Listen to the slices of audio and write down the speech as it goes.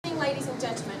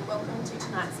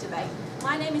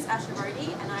name is Asha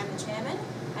Rodi and I am the chairman,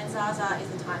 and Zaza is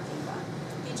the timekeeper.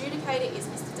 The adjudicator is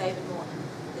Mr David Morton.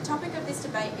 The topic of this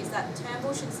debate is that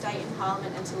Turnbull should stay in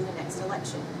Parliament until the next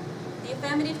election. The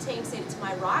affirmative team seated to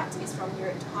my right is from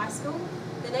Nuriootpa High School.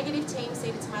 The negative team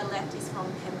seated to my left is from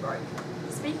Pembroke.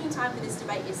 The speaking time for this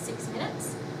debate is 6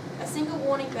 minutes. A single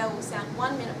warning bell will sound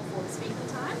 1 minute before the speaking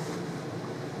time,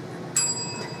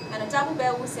 and a double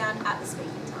bell will sound at the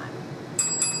speaking time.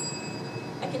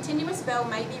 A continuous bell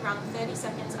may be rung 30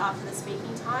 seconds after the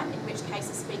speaking time, in which case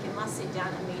the speaker must sit down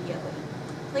immediately.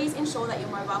 Please ensure that your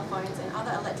mobile phones and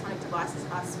other electronic devices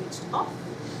are switched off.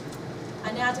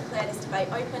 I now declare this debate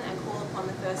open and call upon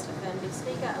the first affirmative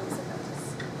speaker, Elizabeth.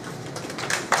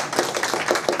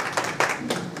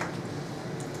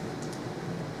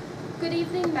 Good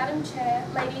evening, Madam Chair,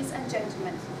 ladies and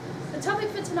gentlemen. The topic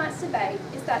for tonight's debate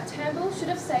is that Turnbull should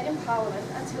have stayed in Parliament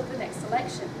until the next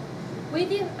election. We,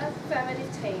 the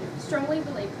affirmative team, strongly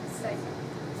believe this statement.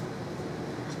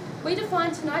 We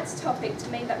define tonight's topic to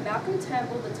mean that Malcolm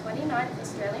Turnbull, the 29th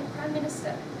Australian Prime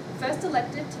Minister, first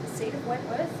elected to the seat of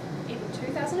Wentworth in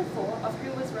 2004, of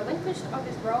whom was relinquished of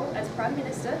his role as Prime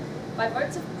Minister by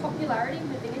votes of popularity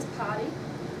within his party,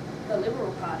 the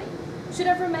Liberal Party, should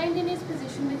have remained in his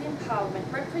position within Parliament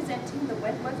representing the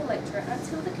Wentworth electorate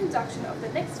until the conduction of the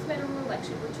next federal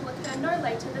election, which will occur no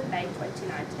later than May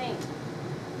 2019.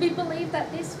 We believe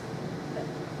that the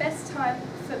best time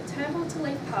for Turnbull to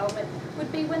leave Parliament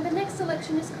would be when the next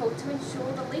election is called to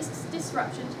ensure the least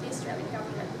disruption to the Australian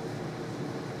government.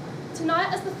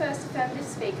 Tonight, as the first affirmative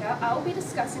speaker, I will be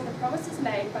discussing the promises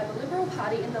made by the Liberal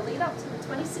Party in the lead up to the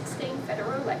 2016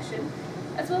 federal election,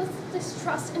 as well as the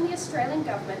distrust in the Australian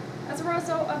government as a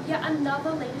result of yet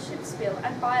another leadership spill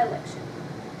and by-election.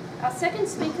 Our second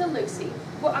speaker, Lucy,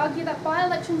 will argue that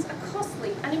by-elections are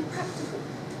costly and impractical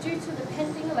due to the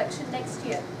pending election next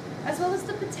year, as well as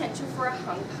the potential for a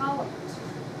hung parliament.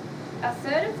 Our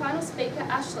third and final speaker,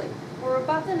 Ashley, will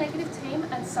rebut the negative team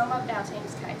and sum up our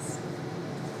team's case.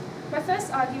 My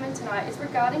first argument tonight is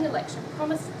regarding election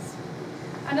promises.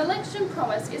 An election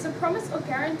promise is a promise or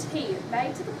guarantee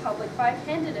made to the public by a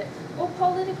candidate or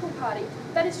political party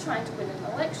that is trying to win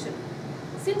an election.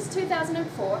 Since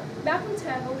 2004, Malcolm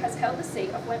Turnbull has held the seat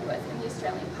of Wentworth in the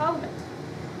Australian Parliament.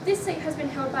 This seat has been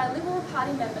held by a Liberal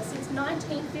Party member since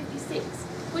 1956,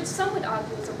 which some would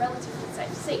argue is a relatively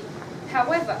safe seat.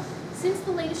 However, since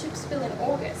the leadership spill in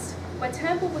August, where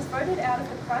Turnbull was voted out of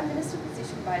the Prime Minister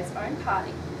position by his own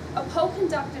party, a poll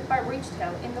conducted by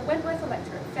Reachtel in the Wentworth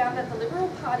electorate found that the Liberal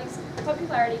Party's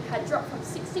popularity had dropped from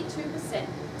 62%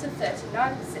 to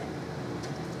 39%.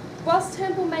 Whilst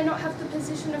Turnbull may not have the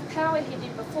position of power he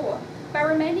did before, by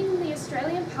remaining in the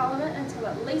Australian Parliament until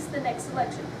at least the next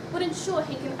election would ensure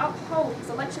he can uphold his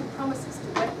election promises to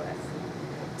Wentworth.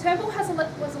 Turnbull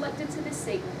was elected to this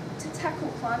seat to tackle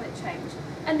climate change,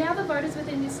 and now the voters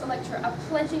within this electorate are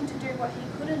pledging to do what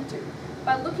he couldn't do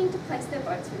by looking to place their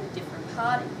votes with a different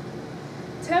party.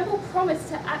 Turnbull promised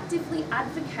to actively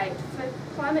advocate for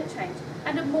climate change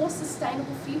and a more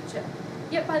sustainable future,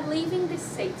 yet by leaving this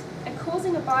seat and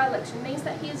causing a by-election means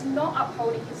that he is not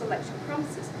upholding his election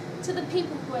promises to the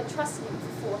people who had trusted him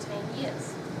for 14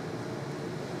 years.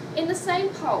 In the same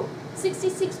poll,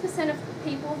 66% of the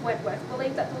people of Wentworth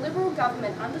believe that the Liberal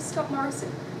government under Scott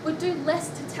Morrison would do less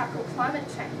to tackle climate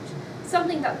change,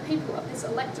 something that the people of this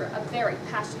electorate are very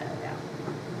passionate about.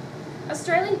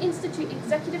 Australian Institute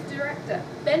Executive Director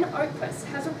Ben Oakquist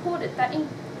has reported that in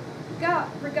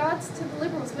regards to the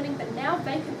Liberals winning the now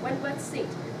vacant Wentworth seat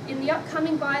in the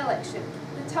upcoming by-election,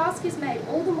 the task is made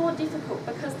all the more difficult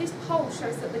because this poll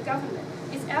shows that the government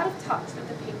is out of touch with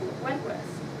the people of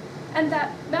Wentworth, and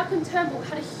that Malcolm Turnbull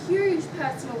had a huge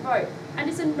personal vote and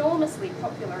is enormously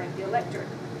popular in the electorate.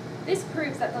 This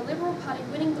proves that the Liberal Party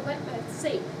winning the Wentworth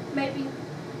seat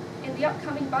in the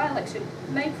upcoming by-election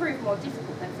may prove more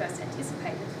difficult than first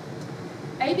anticipated.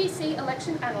 ABC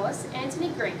election analyst Anthony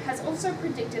Green has also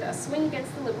predicted a swing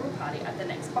against the Liberal Party at the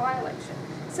next by-election,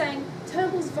 saying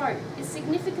Turnbull's vote is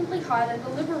significantly higher than the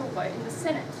Liberal vote in the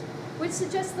Senate, which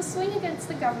suggests the swing against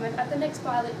the government at the next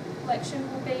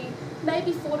by-election will be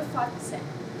maybe 4 to 5%,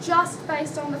 just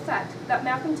based on the fact that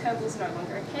Malcolm Turnbull is no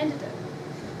longer a candidate.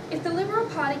 If the Liberal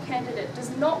Party candidate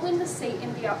does not win the seat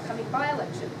in the upcoming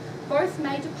by-election, both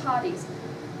major parties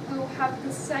will have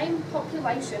the same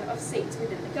population of seats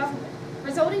within the government,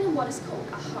 resulting in what is called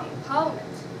a hung parliament.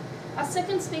 Our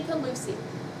second speaker, Lucy,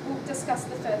 will discuss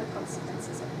the further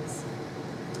consequences of this.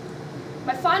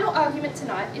 My final argument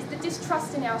tonight is the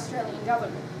distrust in our Australian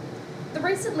government. The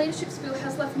recent leadership spill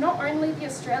has left not only the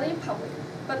Australian public,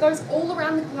 but those all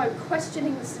around the globe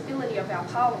questioning the stability of our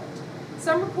parliament.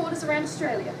 Some reporters around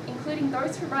Australia, including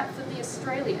those who write for The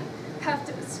Australian, have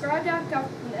described our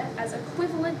government as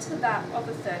equivalent to that of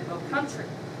a third world country.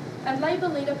 And Labor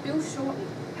leader Bill Shorten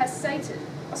has stated,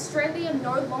 Australia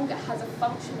no longer has a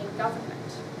functioning government.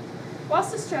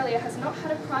 Whilst Australia has not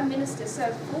had a Prime Minister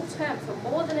serve full term for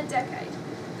more than a decade,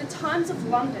 the Times of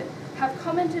London have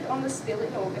commented on the spill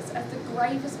in August as the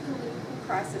gravest political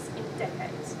crisis in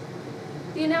decades.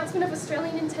 The announcement of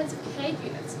Australian intensive care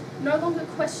units no longer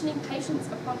questioning patients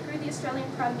upon who the Australian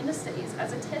Prime Minister is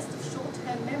as a test of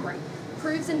short-term memory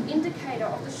proves an indicator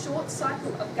of the short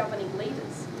cycle of governing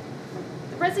leaders.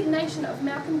 The resignation of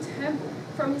Malcolm Turnbull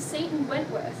from his seat in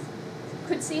Wentworth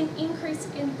could see an increase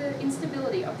in the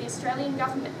instability of the Australian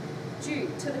government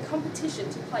due to the competition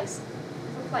to replace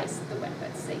the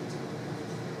Wentworth seat.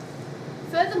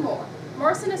 Furthermore,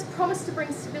 Morrison has promised to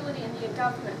bring stability in the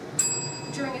government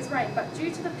during his reign, but due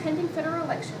to the pending federal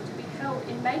election to be held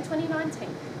in May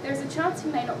 2019, there is a chance he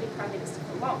may not be Prime Minister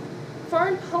for long.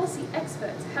 Foreign policy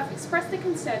experts have expressed their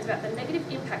concerns about the negative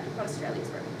impact upon Australia's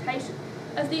reputation,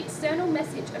 as the external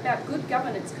message about good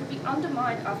governance could be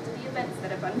undermined after the events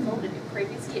that have unfolded in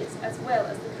previous years, as well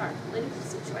as the current political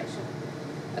situation.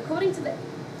 According to the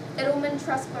Edelman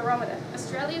Trust Barometer,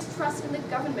 Australia's trust in the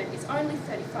government is only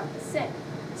 35%.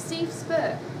 Steve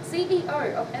Spurr,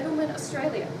 CEO of Edelman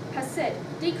Australia, has said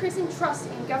decreasing trust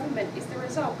in government is the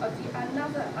result of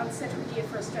another unsettled year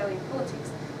for Australian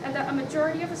politics, and that a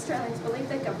majority of Australians believe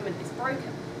their government is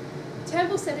broken.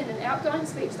 Turnbull said in an outgoing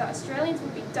speech that Australians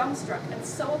would be dumbstruck and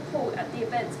so appalled at the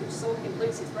events which saw him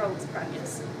lose his role as Prime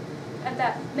Minister, and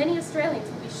that many Australians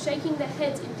will be shaking their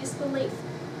heads in disbelief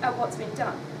at what's been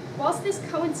done. Whilst this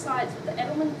coincides with the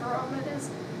Edelman Barometer's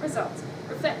results,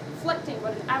 reflecting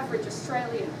what an average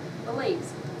Australian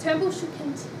believes, Turnbull should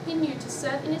continue to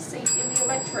serve in his seat in the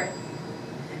electorate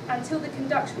until the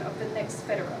conduction of the next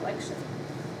federal election.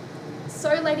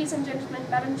 So, ladies and gentlemen,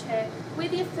 Madam Chair, we,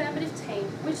 the affirmative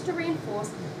team, wish to reinforce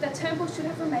that Turnbull should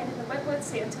have remained in the Wentworth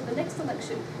seat until the next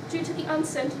election due to the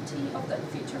uncertainty of the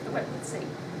future of the Wentworth seat.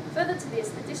 Further to this,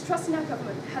 the distrust in our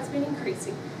government has been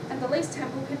increasing, and the least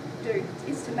Turnbull can do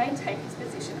is to maintain his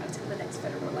position until the next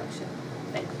federal election.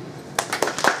 Thank you.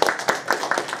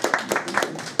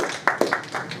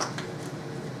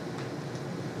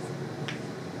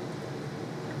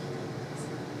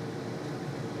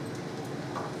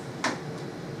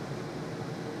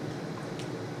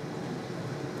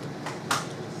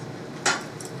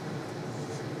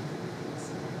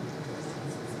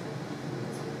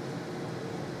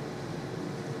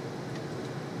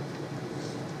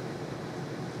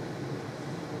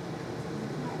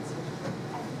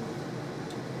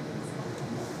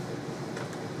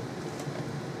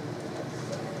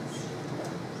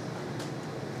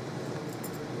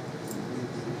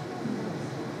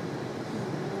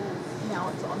 Now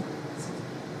it's on.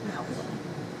 Now it's on.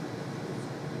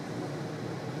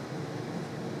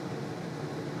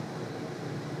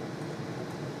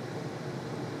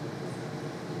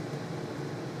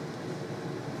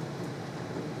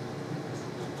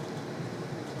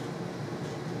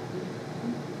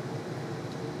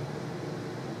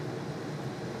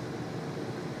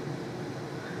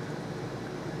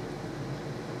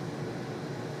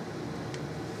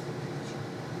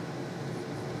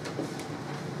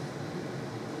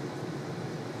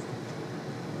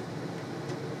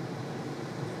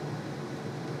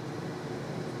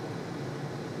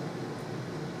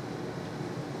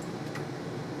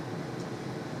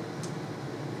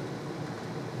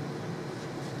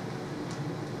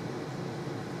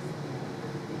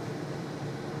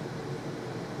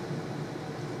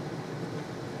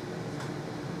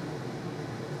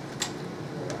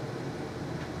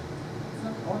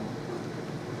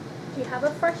 Do you have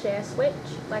a fresh air switch?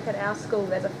 Like at our school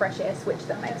there's a fresh air switch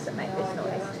that makes it make this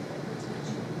noise.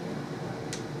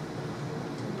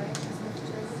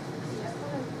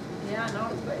 Yeah, I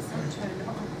know, but it's not turned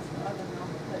on. I don't know.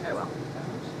 Oh well.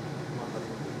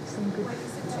 Some good. Why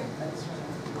is it too?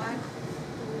 Why do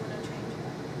we want to change it?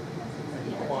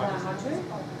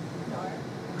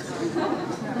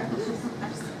 I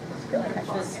feel like I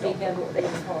can't speak over all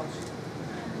these.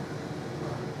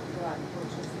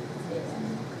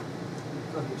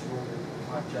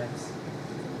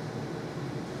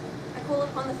 I call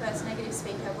upon the first negative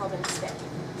speaker, Robin Stepp.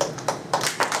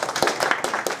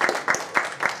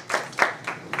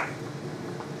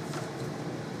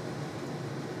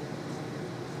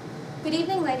 Good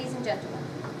evening, ladies and gentlemen.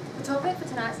 The topic for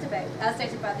tonight's debate, as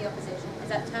stated by the opposition, is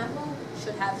that Turnbull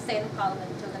should have stayed in Parliament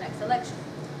until the next election.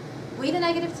 We, the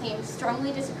negative team,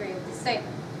 strongly disagree with this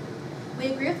statement. We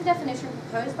agree with the definition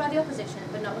proposed by the opposition,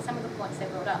 but not with some of the points they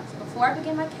brought up. So before I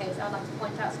begin my case, I would like to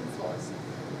point out some flaws.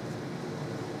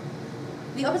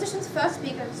 The opposition's first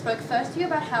speaker spoke first to you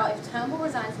about how if Turnbull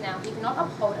resigns now, he cannot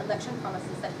uphold election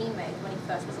promises that he made when he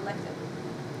first was elected.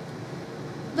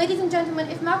 Ladies and gentlemen,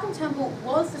 if Malcolm Turnbull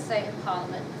was to stay in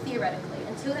Parliament, theoretically,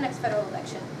 until the next federal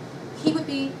election, he would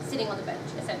be sitting on the bench,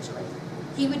 essentially.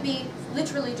 He would be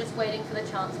literally just waiting for the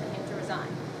chance for him to resign.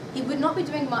 He would not be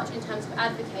doing much in terms of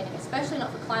advocating, especially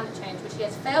not for climate change, which he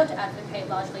has failed to advocate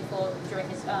largely for during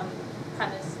his prime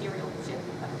ministerialship.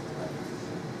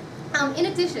 In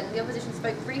addition, the opposition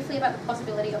spoke briefly about the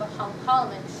possibility of a hung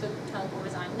parliament should Turnbull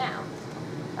resign now.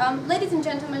 Ladies and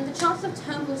gentlemen, the chances of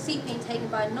Turnbull's seat being taken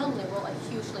by a non-Liberal are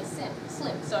hugely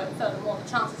slim, so furthermore, the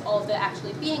chances of there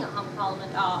actually being a hung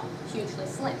parliament are hugely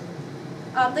slim.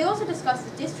 They also discussed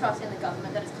the distrust in the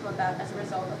government that has come about as a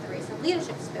result of the recent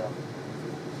leadership spill.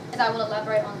 As I will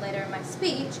elaborate on later in my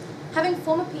speech, having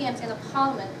former PMs in the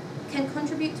Parliament can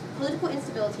contribute to political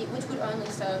instability, which would only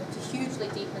serve to hugely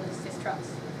deepen this distrust.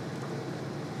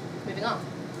 Moving on.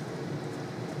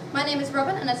 My name is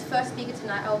Robin, and as first speaker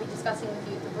tonight, I will be discussing with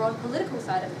you the broad political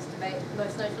side of this debate,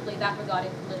 most notably that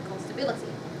regarding political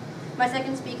stability. My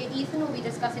second speaker, Ethan, will be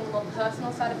discussing the more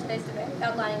personal side of today's debate,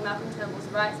 outlining Malcolm Turnbull's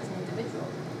rights as an individual.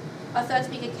 Our third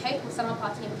speaker, Kate, will sum up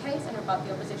our team case and rebut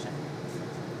the opposition.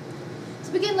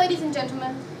 To begin, ladies and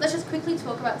gentlemen, let's just quickly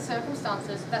talk about the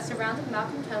circumstances that surrounded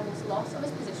Malcolm Turnbull's loss of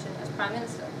his position as Prime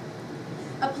Minister.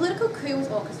 A political coup was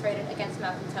orchestrated against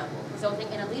Malcolm Turnbull,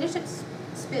 resulting in a leadership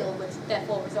spill which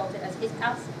therefore resulted as his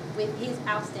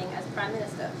ousting as Prime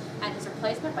Minister and his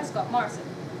replacement by Scott Morrison.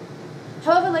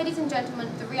 However, ladies and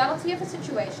gentlemen, the reality of the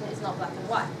situation is not black and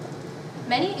white.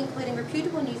 Many, including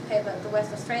reputable newspaper The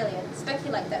West Australian,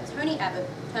 speculate that Tony Abbott,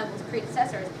 Turnbull's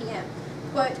predecessor as PM,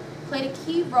 quote, played a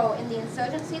key role in the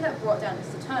insurgency that brought down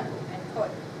Mr. Turnbull, end quote.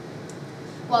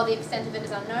 While the extent of it is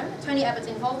unknown, Tony Abbott's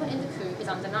involvement in the coup is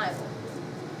undeniable.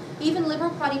 Even Liberal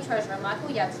Party Treasurer Michael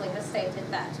Yabsley has stated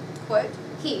that, quote,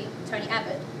 he, Tony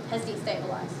Abbott, has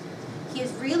destabilised. He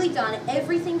has really done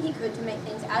everything he could to make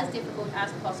things as difficult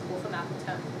as possible for Malcolm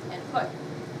Turnbull, end quote.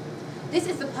 This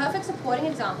is the perfect supporting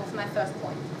example for my first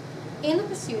point. In the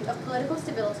pursuit of political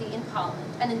stability in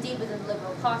Parliament, and indeed within the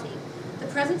Liberal Party, the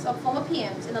presence of former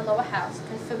PMs in the lower house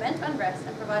can foment unrest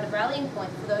and provide a rallying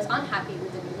point for those unhappy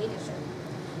with the new leadership.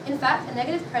 In fact, a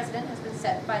negative precedent has been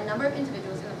set by a number of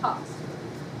individuals in the past.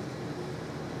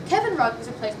 Kevin Rudd was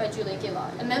replaced by Julia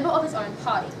Gillard, a member of his own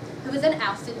party, who was then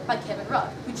ousted by Kevin Rudd,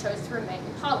 who chose to remain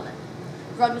in Parliament.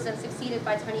 Rudd was then succeeded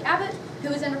by Tony Abbott, who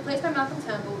was then replaced by Malcolm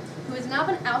Turnbull, who has now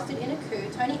been ousted in a coup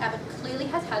Tony Abbott clearly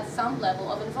has had some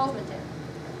level of involvement in.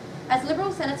 As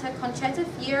Liberal Senator Conchetta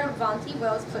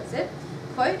Fierravanti-Wells puts it,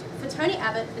 quote, for Tony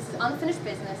Abbott, this is unfinished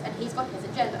business and he's got his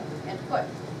agenda, end quote.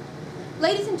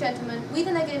 Ladies and gentlemen, we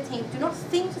the negative team do not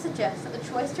think to suggest that the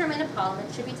choice to remain in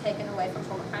Parliament should be taken away from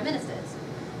former Prime Ministers.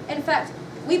 In fact,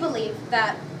 we believe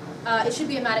that it should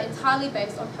be a matter entirely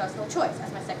based on personal choice,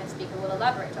 as my second speaker will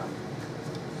elaborate on.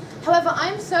 However, I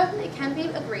am certain it can be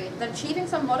agreed that achieving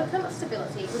some modicum of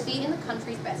stability would be in the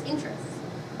country's best interests.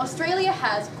 Australia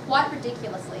has, quite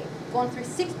ridiculously, gone through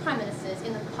 6 Prime Ministers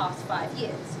in the past 5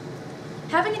 years.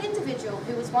 Having an individual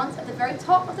who was once at the very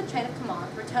top of the chain of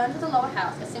command return to the lower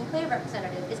house as simply a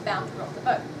representative is bound to rock the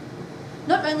boat.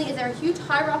 Not only is there a huge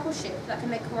hierarchical shift that can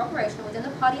make cooperation within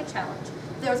the party a challenge,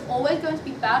 there is always going to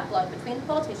be bad blood between the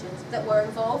politicians that were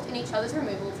involved in each other's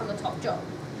removal from the top job,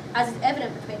 as is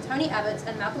evident between Tony Abbott's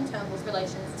and Malcolm Turnbull's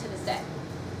relations to this day.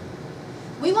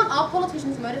 We want our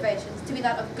politicians' motivations to be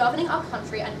that of governing our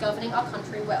country and governing our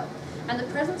country well, and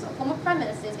the presence of former Prime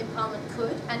Ministers in Parliament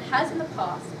could, and has in the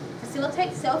past,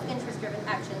 facilitate self-interest-driven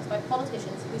actions by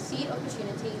politicians who see an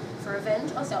opportunity for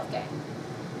revenge or self-gain.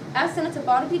 As Senator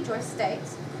Barnaby Joyce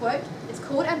states, quote, it's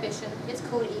called ambition, it's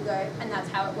called ego, and that's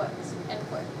how it works, end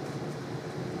quote.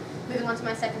 Moving on to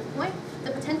my second point,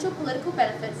 the potential political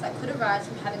benefits that could arise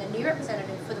from having a new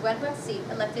representative for the Wentworth seat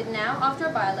elected now after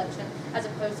a by-election as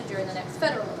opposed to during the next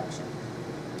federal election.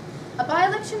 A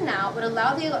by-election now would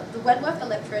allow the Wentworth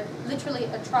electorate literally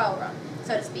a trial run,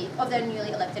 so to speak, of their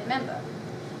newly elected member.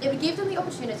 It would give them the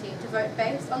opportunity to vote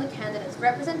based on the candidate's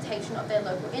representation of their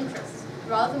local interests,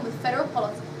 rather than with federal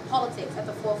politics at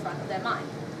the forefront of their mind.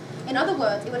 In other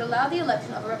words, it would allow the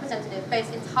election of a representative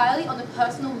based entirely on the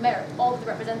personal merit of the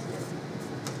representative.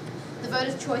 The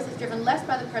voter's choice is driven less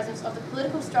by the presence of the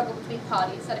political struggle between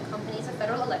parties that accompanies a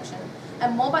federal election,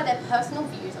 and more by their personal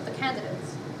views of the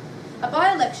candidates. A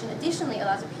by-election additionally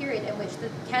allows a period in which the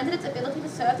candidate's ability to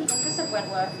serve the interests of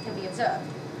Wentworth can be observed.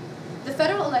 The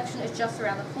federal election is just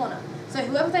around the corner, so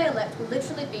whoever they elect will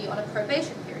literally be on a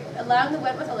probation period, allowing the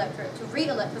Wentworth electorate to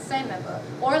re-elect the same member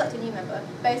or elect a new member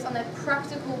based on their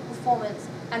practical performance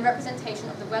and representation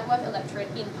of the Wentworth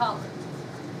electorate in Parliament.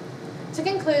 To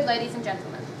conclude, ladies and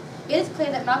gentlemen, It is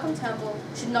clear that Malcolm Turnbull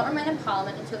should not remain in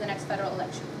Parliament until the next federal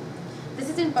election. This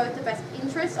is in both the best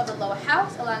interests of the lower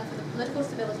house, allowing for the political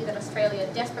stability that Australia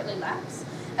desperately lacks,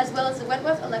 as well as the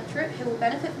Wentworth electorate, who will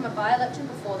benefit from a by-election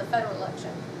before the federal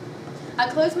election. I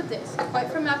close with this, a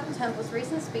quote from Malcolm Turnbull's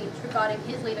recent speech regarding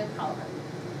his leaving Parliament.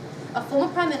 A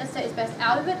former Prime Minister is best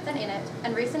out of it than in it,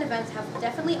 and recent events have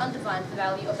definitely undermined the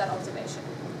value of that observation.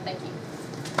 Thank you.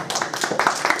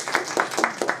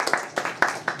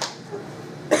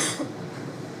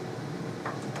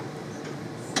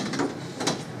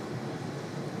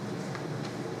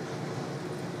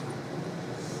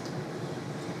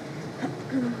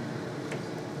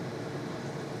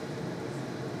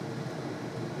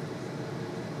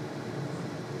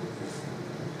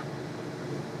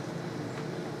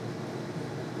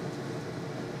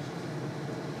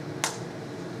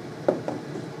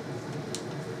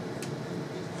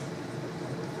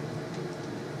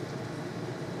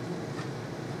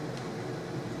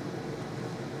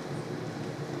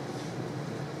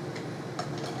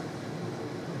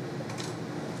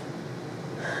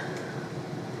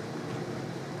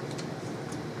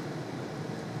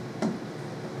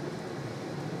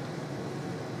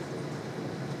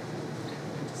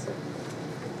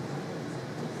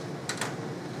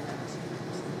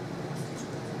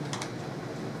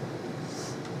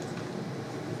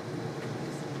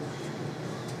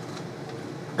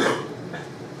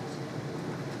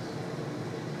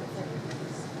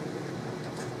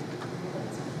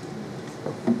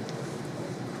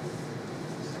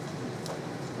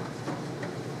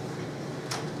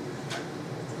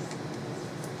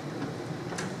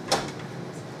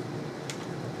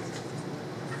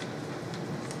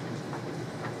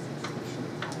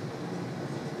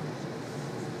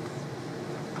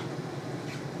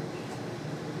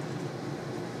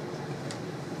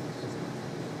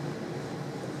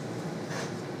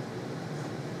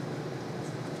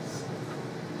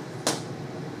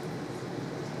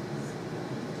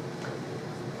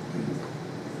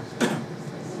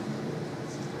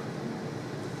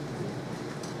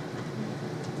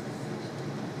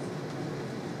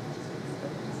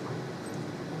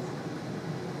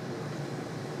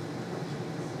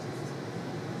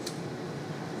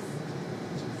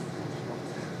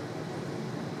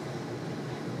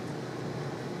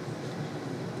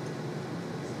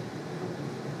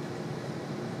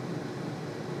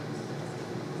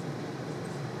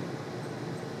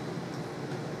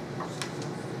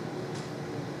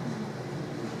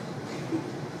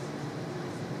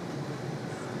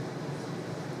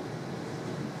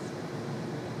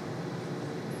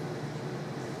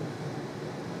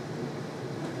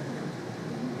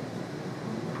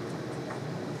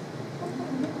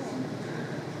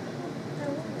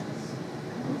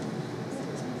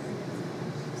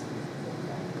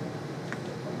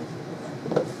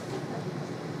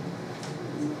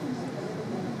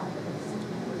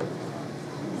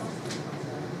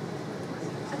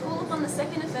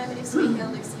 Second affirmative speaker,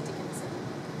 Lucy Dickinson.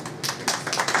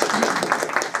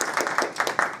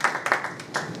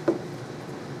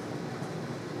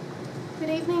 Good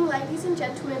evening, ladies and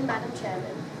gentlemen, Madam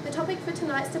Chairman. The topic for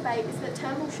tonight's debate is that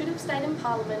Turnbull should have stayed in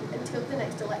Parliament until the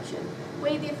next election.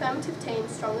 We, the affirmative team,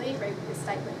 strongly agree with this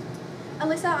statement.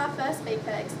 Alyssa, our first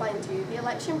speaker, explained to you the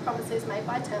election promises made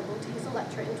by Turnbull to his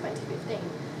electorate in 2015,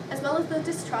 as well as the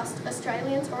distrust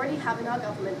Australians already have in our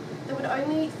government that would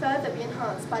only further be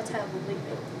enhanced by Turnbull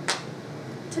leaving.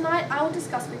 Tonight I will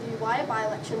discuss with you why a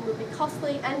by-election would be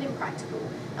costly and impractical,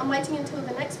 and waiting until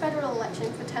the next federal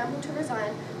election for Turnbull to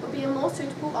resign would be a more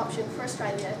suitable option for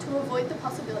Australia to avoid the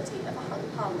possibility of a hung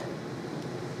parliament.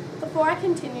 Before I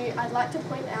continue, I'd like to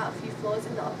point out a few flaws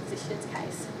in the opposition's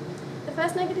case. The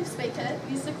first negative speaker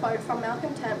used a quote from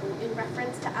Malcolm Turnbull in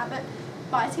reference to Abbott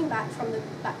biting back from the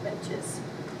backbenchers.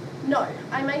 No,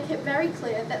 I make it very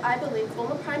clear that I believe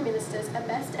former Prime Ministers are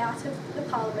best out of the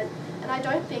Parliament, and I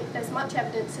don't think there's much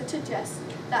evidence to suggest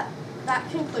that that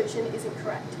conclusion is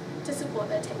incorrect to support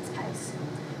their team's case.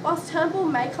 Whilst Turnbull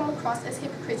may come across as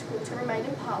hypocritical to remain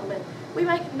in Parliament, we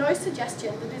make no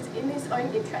suggestion that it is in his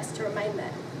own interest to remain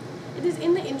there. It is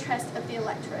in the interest of the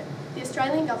electorate, the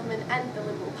Australian government and the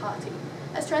Liberal Party.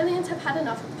 Australians have had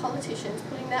enough of politicians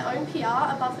putting their own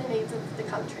PR above the needs of the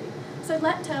country. So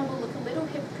let Turnbull look a little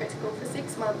hypocritical for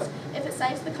 6 months if it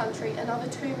saves the country another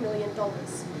 $2 million.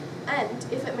 And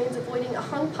if it means avoiding a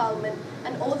hung parliament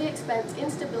and all the expense,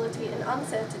 instability and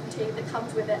uncertainty that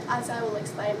comes with it, as I will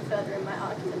explain further in my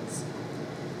arguments.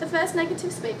 The first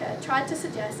negative speaker tried to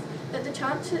suggest that the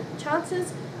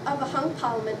chances of a hung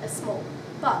parliament are small,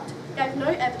 but gave no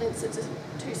evidence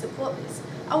to support this.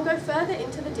 I will go further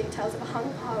into the details of a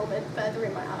hung parliament further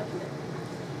in my argument.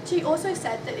 She also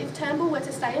said that if Turnbull were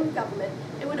to stay in government,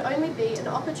 it would only be an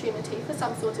opportunity for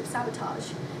some sort of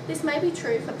sabotage. This may be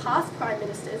true for past Prime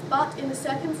Ministers, but in the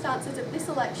circumstances of this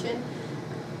election,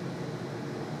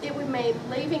 it would mean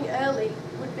leaving early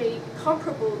would be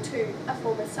comparable to a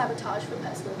form of sabotage for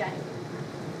personal gain.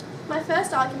 My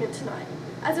first argument tonight.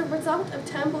 As a result of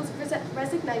Turnbull's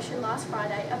resignation last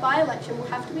Friday, a by-election will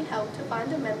have to be held to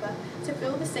find a member to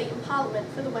fill the seat in Parliament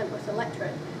for the Wentworth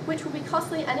electorate, which will be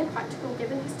costly and impractical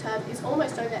given his term is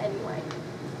almost over anyway.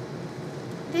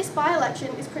 This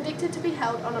by-election is predicted to be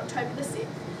held on October the 6th,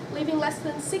 leaving less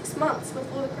than 6 months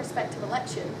before the prospective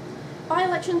election.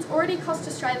 By-elections already cost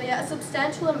Australia a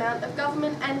substantial amount of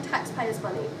government and taxpayers'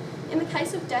 money. In the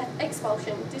case of death,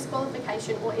 expulsion,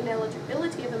 disqualification or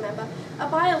ineligibility of a member, a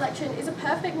by-election is a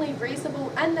perfectly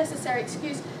reasonable and necessary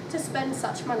excuse to spend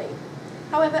such money.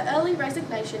 However, early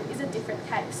resignation is a different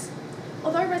case.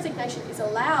 Although resignation is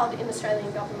allowed in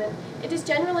Australian government, it is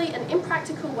generally an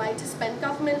impractical way to spend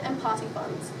government and party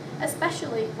funds,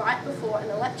 especially right before an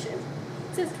election.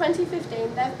 Since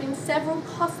 2015, there have been several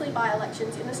costly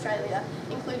by-elections in Australia,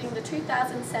 including the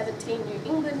 2017 New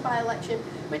England by-election,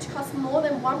 which cost more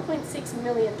than $1.6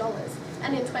 million,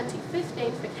 and in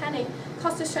 2015 for Canning,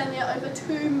 cost Australia over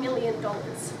 $2 million.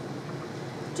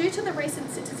 Due to the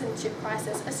recent citizenship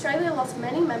crisis, Australia lost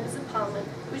many members of Parliament,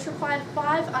 which required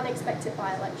 5 unexpected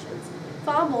by-elections,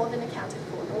 far more than accounted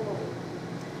for normally.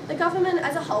 The government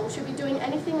as a whole should be doing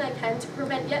anything they can to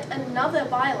prevent yet another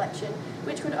by-election,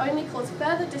 which would only cause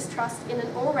further distrust in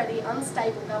an already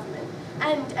unstable government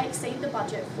and exceed the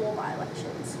budget for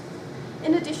by-elections.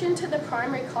 In addition to the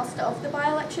primary cost of the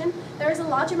by-election, there is a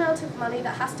large amount of money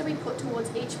that has to be put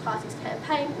towards each party's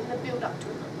campaign in the build-up to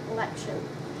an election.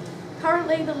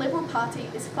 Currently, the Liberal Party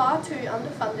is far too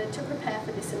underfunded to prepare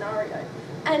for this scenario,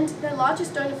 and their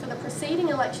largest donor for the preceding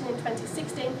election in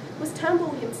 2016 was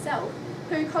Turnbull himself,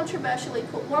 who controversially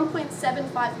put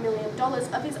 $1.75 million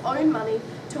of his own money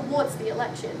towards the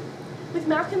election. With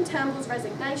Malcolm Turnbull's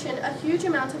resignation, a huge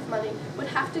amount of money would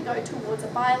have to go towards a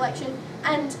by-election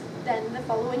and then the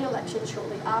following election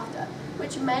shortly after,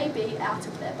 which may be out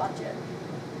of their budget.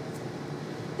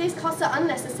 These costs are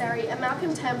unnecessary, and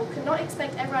Malcolm Turnbull could not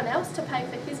expect everyone else to pay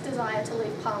for his desire to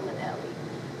leave Parliament early,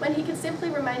 when he could simply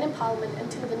remain in Parliament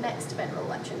until the next federal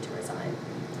election to resign.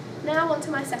 Now on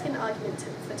to my second argument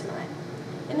for tonight.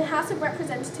 In the House of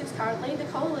Representatives currently, the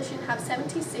Coalition have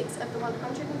 76 of the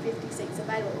 150 seats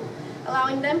available,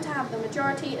 allowing them to have the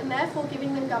majority and therefore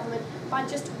giving them government by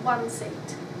just 1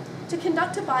 seat. To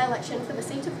conduct a by-election for the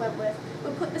seat of Wentworth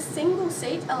would put the single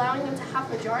seat allowing them to have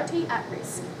majority at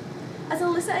risk. As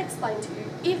Alyssa explained to you,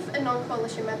 if a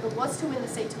non-coalition member was to win the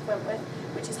seat of Wentworth,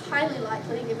 which is highly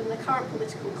likely given the current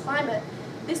political climate,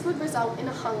 this would result in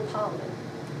a hung parliament.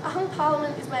 A hung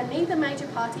parliament is where neither major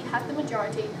party has the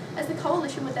majority, as the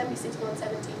coalition would then be sitting on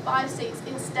 75 seats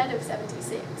instead of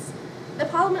 76. The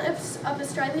Parliament of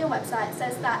Australia website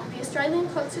says that the Australian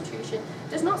Constitution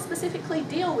does not specifically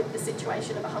deal with the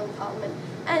situation of a hung parliament,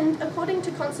 and according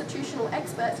to constitutional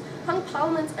experts, hung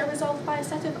parliaments are resolved by a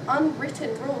set of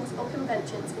unwritten rules or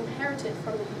conventions inherited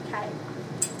from the UK.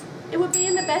 It would be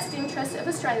in the best interest of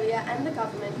Australia and the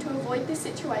government to avoid this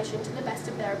situation to the best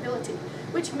of their ability,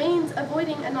 which means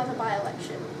avoiding another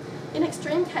by-election. In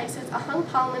extreme cases, a hung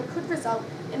parliament could result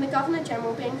in the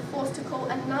Governor-General being forced to call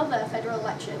another federal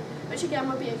election, which again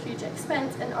would be a huge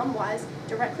expense and unwise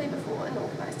directly before an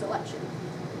organised election.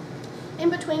 In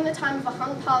between the time of a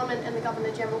hung parliament and the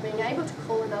Governor-General being able to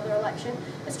call another election,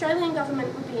 Australian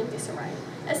government would be in disarray,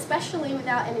 especially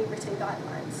without any written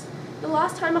guidelines. The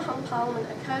last time a hung parliament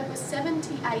occurred was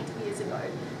 78 years ago,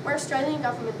 where Australian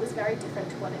government was very different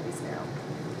to what it is now.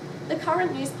 The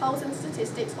current news polls and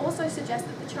statistics also suggest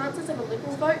that the chances of a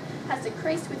Liberal vote has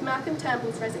decreased with Malcolm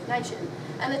Turnbull's resignation,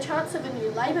 and the chance of a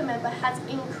new Labor member has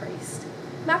increased.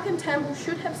 Malcolm Turnbull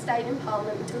should have stayed in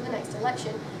Parliament until the next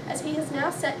election, as he has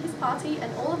now set his party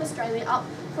and all of Australia up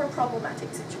for a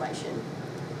problematic situation.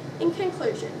 In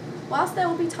conclusion, whilst there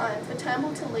will be time for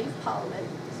Turnbull to leave Parliament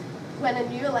when a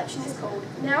new election is called,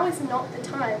 now is not the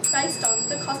time based on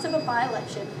the cost of a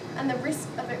by-election and the risk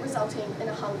of it resulting in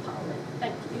a hung Parliament.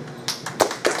 Thank you.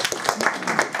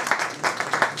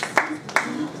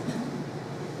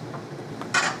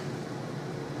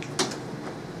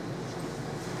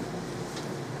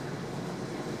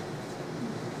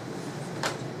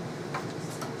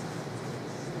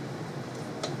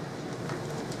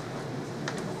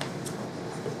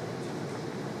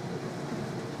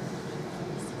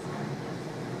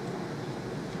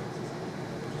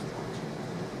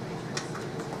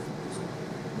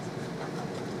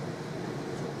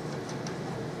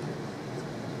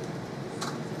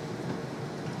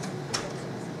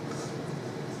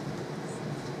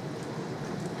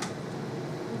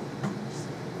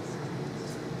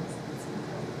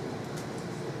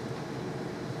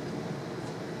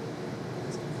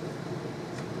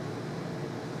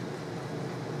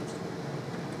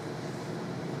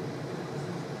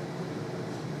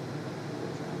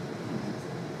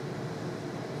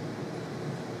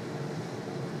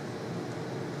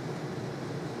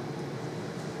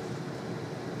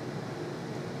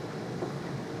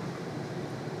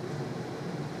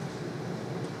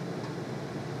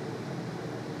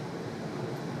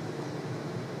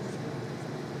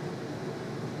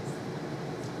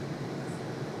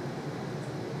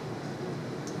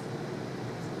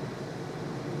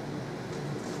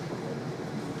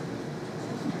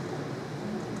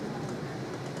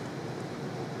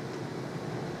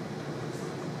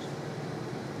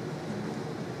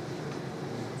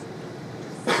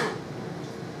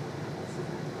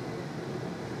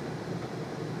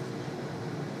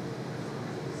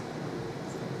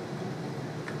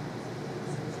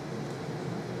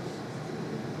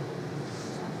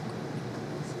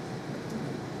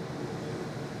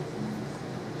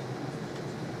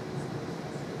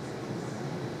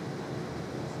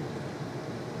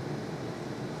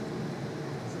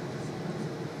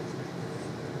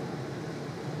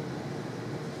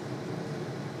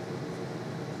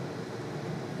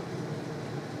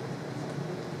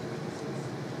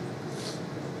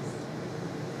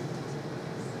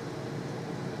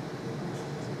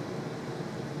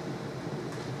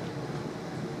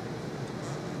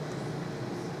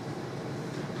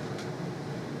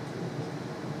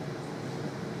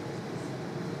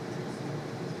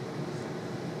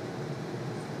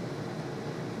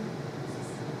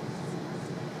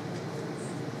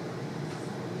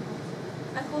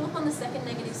 I call upon the second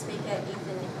negative speaker,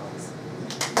 Ethan Nichols.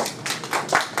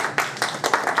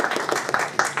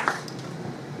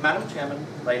 Madam Chairman,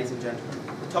 ladies and gentlemen,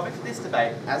 the topic for this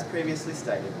debate, as previously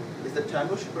stated, is that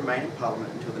Turnbull should remain in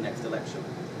Parliament until the next election.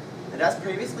 And as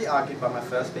previously argued by my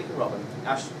first speaker, Robin,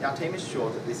 our team is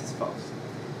sure that this is false.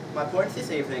 My points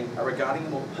this evening are regarding the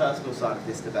more personal side of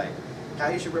this debate, how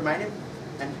he should remain in,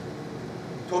 and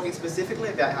talking specifically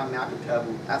about how Malcolm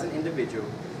Turnbull, as an individual,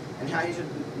 and how he should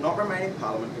not remain in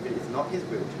Parliament if it is not his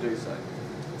will to do so.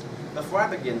 Before I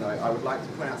begin though, I would like to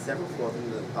point out several flaws in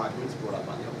the arguments brought up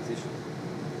by the opposition.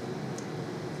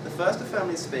 The first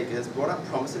affirmative speaker has brought up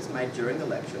promises made during the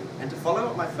election, and to follow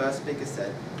what my first speaker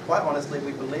said, quite honestly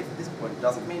we believe that this point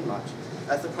doesn't mean much,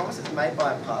 as the promises made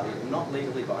by a party are not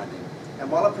legally binding, and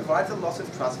while it provides a loss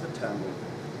of trust for Turnbull,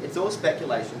 it's all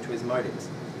speculation to his motives.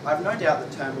 I have no doubt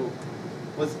that Turnbull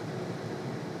was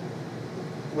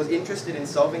interested in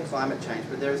solving climate change,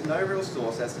 but there is no real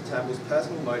source as to Turnbull's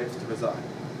personal motives to resign,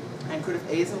 and could have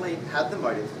easily had the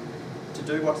motive to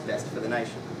do what's best for the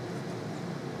nation.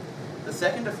 The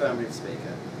second affirmative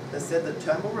speaker has said that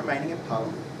Turnbull remaining in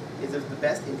Parliament is of the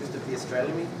best interest of the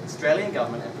Australian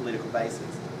government and political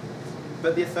bases.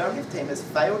 But the affirmative team has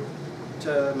failed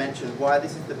to mention why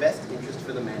this is the best interest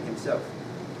for the man himself.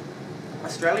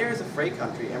 Australia is a free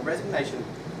country and resignation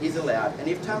is allowed, and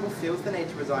if Turnbull feels the need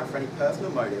to resign for any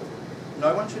personal motive,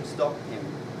 no one should stop him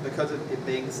because of it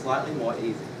being slightly more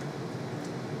easy.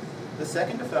 The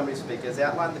second affirmative speaker has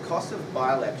outlined the cost of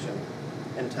by-election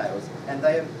entails, and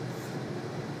they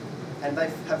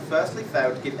have firstly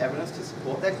failed to give evidence to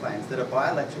support their claims that a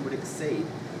by-election would exceed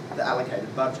the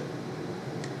allocated budget.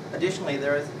 Additionally,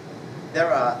 there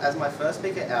are, as my first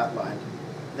speaker outlined,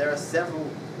 there are several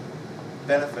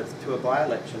benefits to a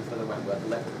by-election for the Wentworth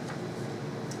electorate.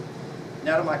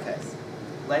 Now to my case.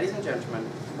 Ladies and gentlemen,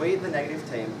 we, the negative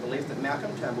team, believe that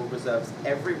Malcolm Turnbull reserves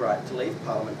every right to leave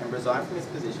Parliament and resign from his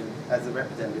position as the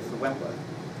representative for Wentworth.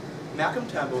 Malcolm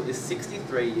Turnbull is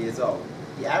 63 years old.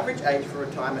 The average age for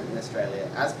retirement in Australia,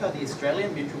 as per the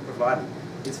Australian Mutual Provider,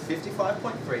 is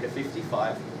 55.3 to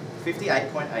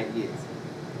 58.8 years.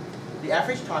 The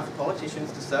average time for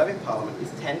politicians to serve in Parliament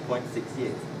is 10.6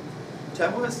 years.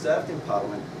 Turnbull has served in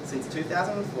Parliament since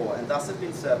 2004 and thus has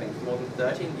been serving for more than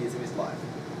 13 years of his life,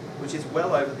 which is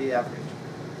well over the average.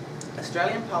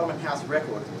 Australian Parliament House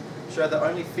records show that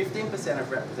only 15%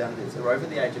 of representatives are over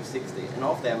the age of 60, and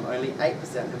of them only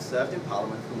 8% have served in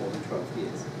Parliament for more than 12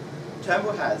 years.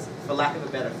 Turnbull has, for lack of a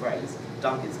better phrase,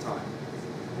 done his time.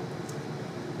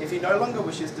 If he no longer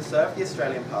wishes to serve the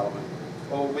Australian Parliament,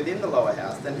 or within the lower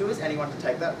house, then who is anyone to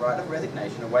take that right of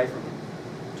resignation away from him?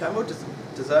 Turnbull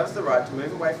deserves the right to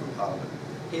move away from Parliament.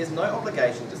 He has no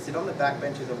obligation to sit on the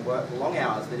backbenches and work long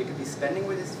hours that he could be spending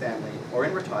with his family or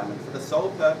in retirement for the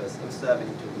sole purpose of serving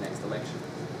until the next election.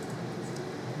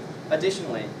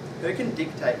 Additionally, who can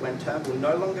dictate when Turnbull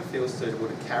no longer feels suitable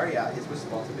to carry out his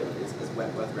responsibilities as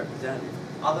Wentworth representative,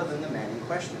 other than the man in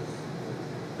question?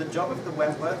 The job of the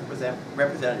Wentworth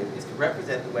representative is to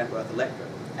represent the Wentworth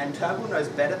electorate, and Turnbull knows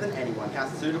better than anyone how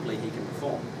suitably he can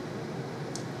perform.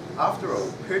 After all,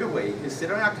 who do we, who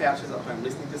sit on our couches at home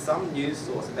listening to some news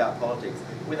source about politics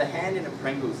with a hand in a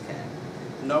Pringles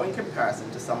can, know in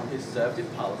comparison to someone who's served in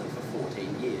Parliament for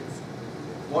 14 years?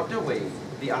 What do we,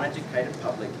 the uneducated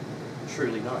public,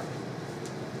 truly know?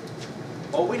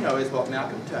 All we know is what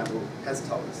Malcolm Turnbull has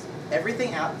told us.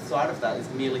 Everything outside of that is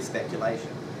merely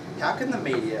speculation. How can the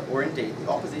media, or indeed the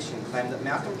opposition, claim that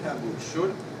Malcolm Turnbull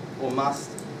should, or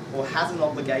must, or has an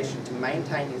obligation to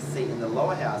maintain his seat in the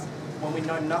lower house when we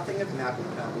know nothing of Malcolm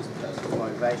Turnbull's personal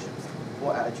motivations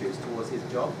or attitudes towards his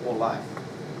job or life?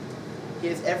 He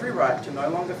has every right to no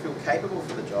longer feel capable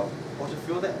for the job, or to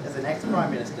feel that as an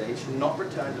ex-Prime Minister he should not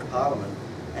return to Parliament,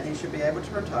 and he should be able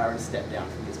to retire and step down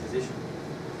from his position.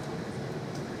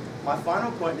 My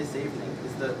final point this evening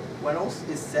is that when all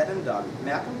is said and done,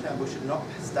 Malcolm Turnbull should not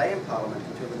stay in Parliament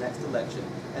until the next election,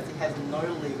 as he has no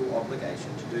legal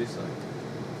obligation to do so.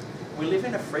 We live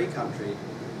in a free country,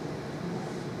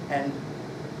 and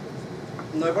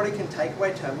nobody can take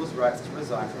away Turnbull's rights to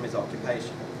resign from his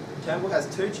occupation. Turnbull has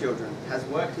 2 children, has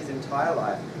worked his entire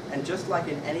life, and just like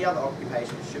in any other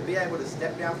occupation, should be able to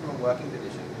step down from a working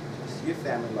position to pursue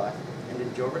family life and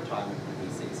enjoy retirement when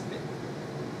he sees fit.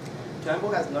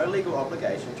 Turnbull has no legal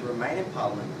obligation to remain in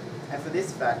Parliament, and for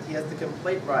this fact he has the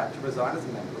complete right to resign as a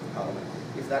member of Parliament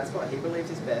if that's what he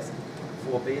believes is best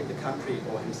for be it the country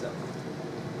or himself.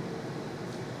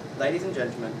 Ladies and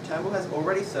gentlemen, Turnbull has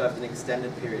already served an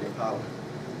extended period in Parliament.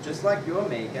 Just like you or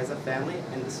me, he has a family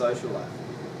and a social life,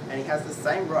 and he has the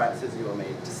same rights as you or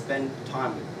me to spend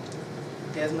time with.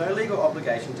 He has no legal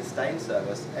obligation to stay in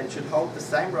service and should hold the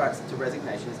same rights to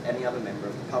resignation as any other member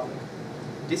of the public.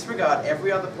 Disregard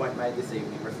every other point made this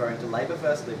evening referring to Labor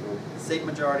versus Liberal, seat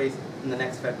majorities in the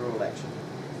next federal election.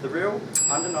 The real,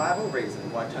 undeniable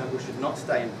reason why Turnbull should not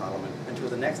stay in Parliament until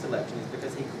the next election is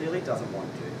because he clearly doesn't want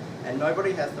to, and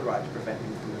nobody has the right to prevent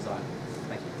him from resigning.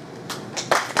 Thank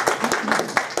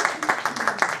you.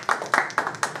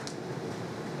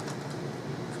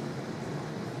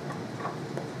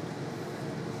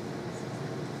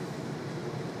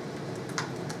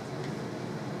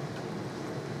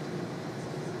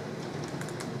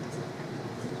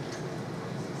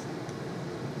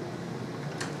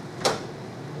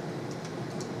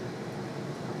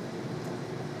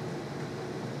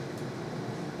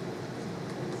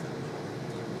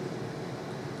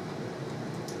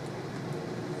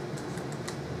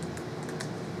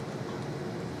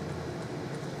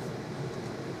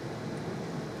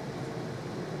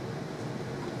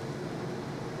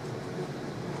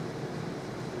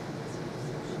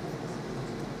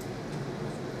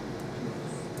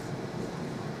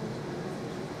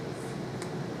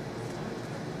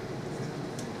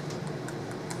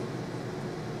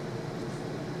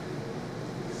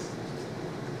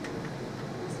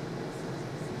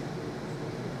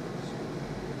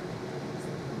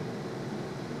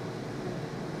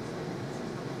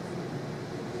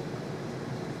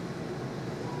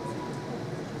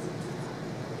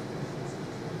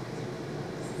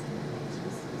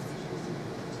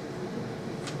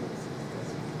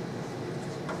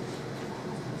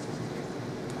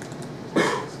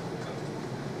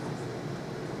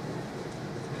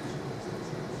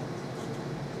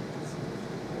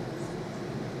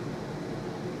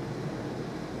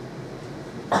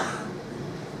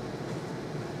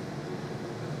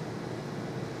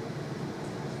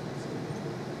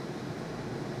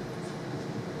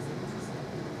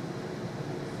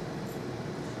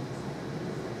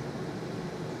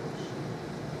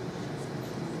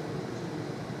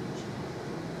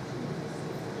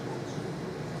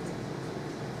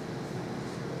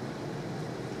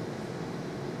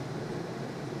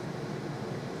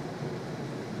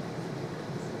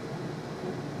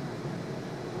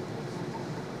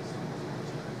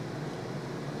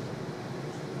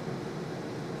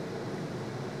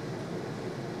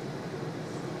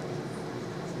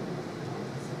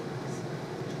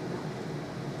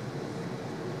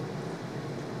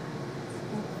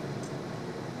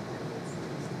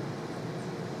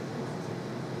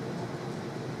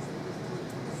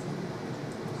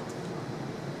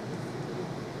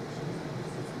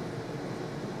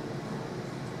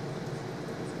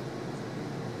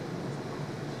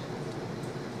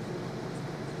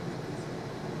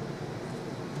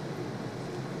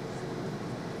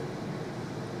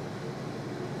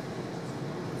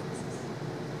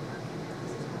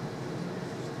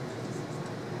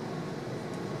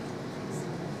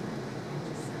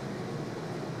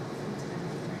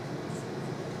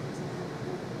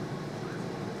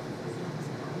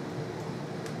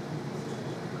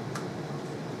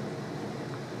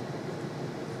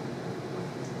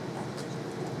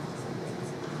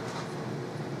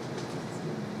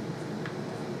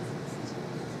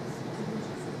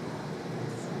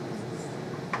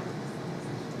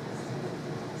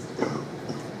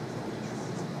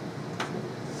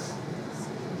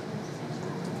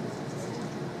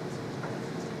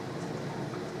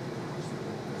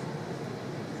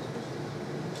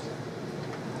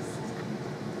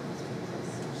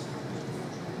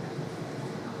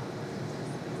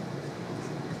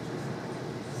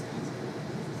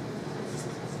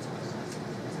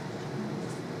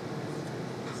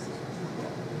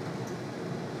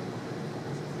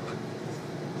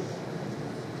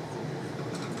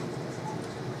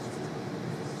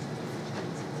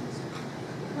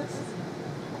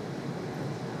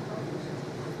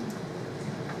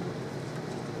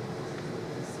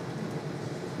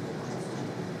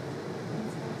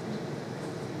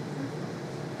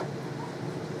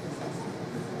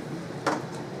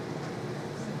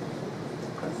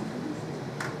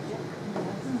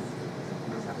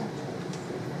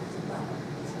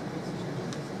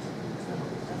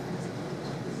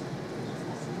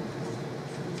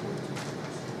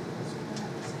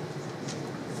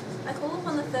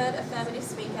 third affirmative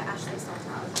speaker, Ashley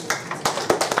Sonntag.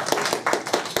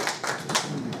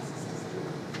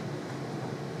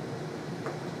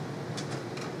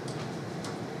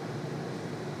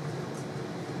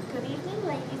 Good evening,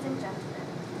 ladies and gentlemen,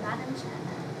 Madam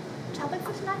Chairman. The topic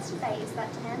for tonight's debate is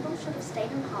that Turnbull should have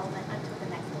stayed in Parliament until the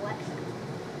next election.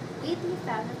 We, the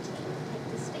affirmative team,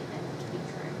 take this statement to be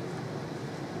true.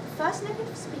 The first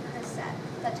negative speaker has said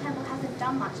that Turnbull hasn't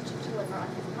done much to deliver on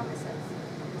his promises.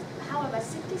 However,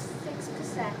 66%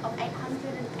 of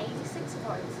 886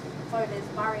 voters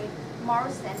worried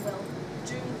Morrison will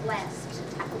do less to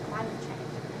tackle climate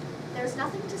change. There is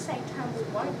nothing to say Turnbull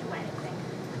won't do anything,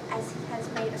 as he has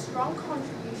made a strong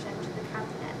contribution to the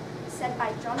cabinet, said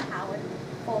by John Howard,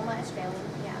 former Australian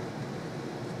PM.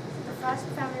 The first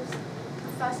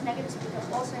negative speaker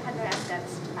also had no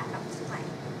evidence to back up his claim.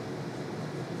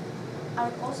 I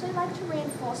would also like to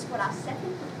reinforce what our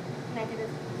second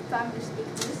negative affirmative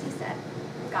speaker, Lucy, said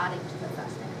regarding to the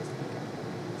first negative speaker.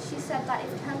 She said that if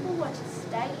Turnbull were to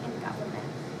stay in government,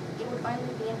 it would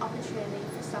only be an opportunity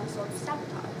for some sort of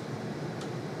sabotage.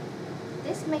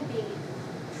 This may be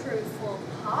true for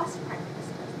past Prime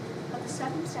Ministers, but the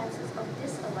circumstances of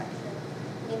this election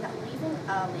mean that leaving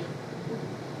early would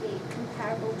be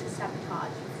comparable to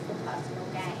sabotage for personal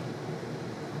gain.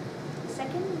 The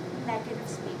second negative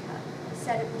speaker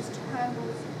said it was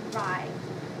Turnbull's right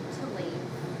to leave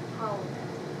Parliament.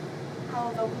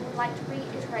 However, we would like to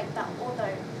reiterate that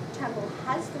although Turnbull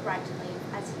has the right to leave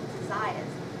as he desires,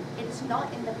 it is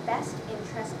not in the best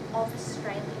interest of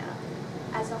Australia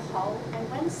as a whole, and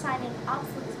when signing up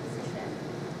for this position,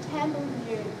 Turnbull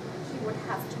knew he would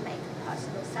have to make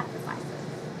personal sacrifices.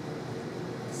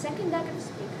 The second negative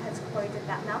speaker has quoted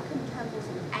that Malcolm Turnbull's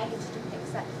age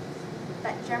depicts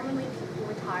that generally people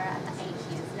retire at the age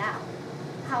he is now.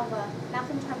 However,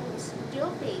 Malcolm Turnbull will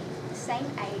still be the same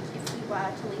age if he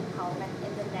were to leave Parliament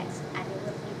in the next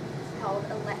annually held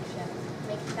election,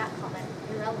 making that comment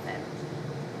irrelevant.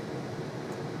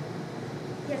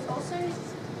 He has also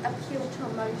appealed to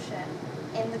emotion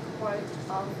in the quote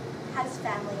of, "has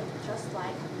family just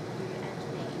like you and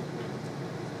me."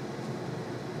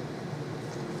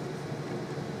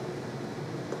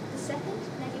 The second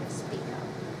negative speaker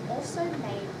also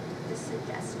made the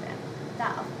suggestion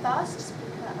that a first speaker,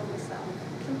 Alyssa,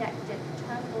 connected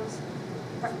Turnbull's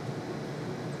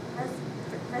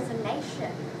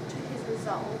resignation to his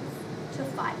resolve to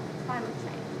fight climate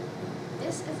change.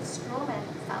 This is a straw man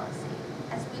fallacy,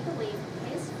 as we believe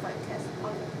his focus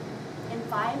on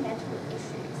environmental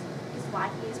issues is why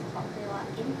he is popular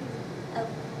in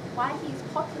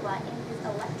his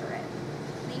electorate,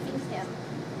 leaving him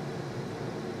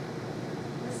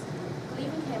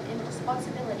in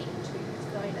responsibility to his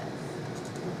voters.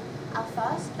 Our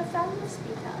first affirmative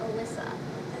speaker, Alyssa,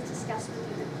 has discussed with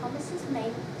you the promises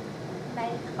made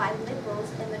by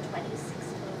Liberals in the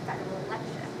 2016 federal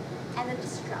election and the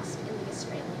distrust in the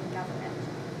Australian government.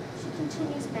 She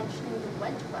continues mentioning the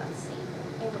Wentworth seat,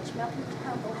 in which Malcolm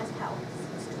Turnbull has held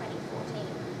since 2014,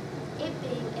 it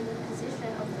being in the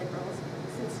position of Liberals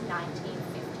since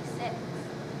 1956.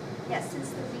 Yet since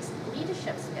the recent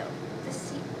leadership spill, the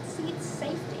seat's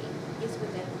safety is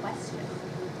within question.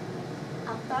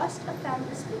 Our first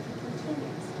affirmative speaker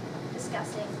continues,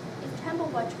 discussing if Turnbull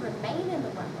were to remain in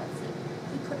the Wentworth seat,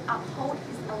 he could uphold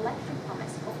his election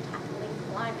promise of tackling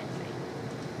climate change,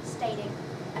 stating,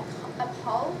 a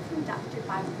poll conducted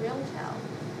by Reachtel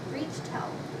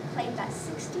claimed that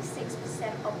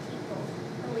 66% of people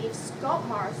believe Scott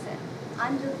Morrison,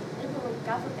 under the Liberal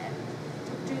government,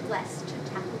 would do less to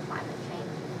tackle climate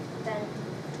change than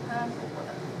Turnbull would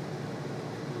have.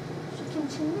 She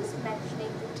continues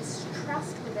mentioning the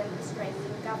distrust within the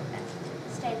Australian government,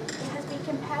 stating it has been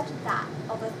compared to that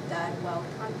of a third world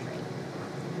country,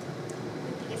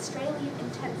 with the Australian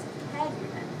Intensive Care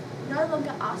Unit no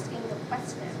longer asking the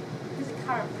question who the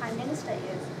current Prime Minister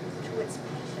is to its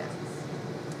patients.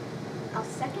 Our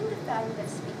second affirmative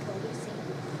speaker, Lucy,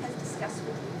 has discussed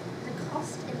with you the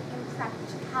cost and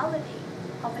impracticality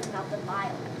of another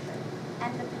by-election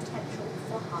and the potential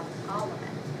for hung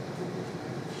Parliament.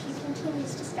 She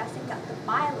continues discussing that the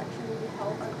by-election will be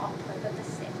held on October the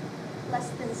 6th, less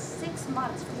than 6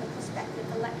 months from the prospective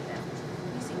election,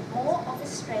 using more of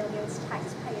Australians'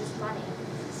 taxpayers' money,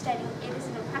 stating it is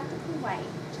an impractical way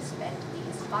to spend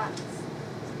these funds.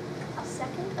 Our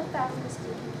second affirmative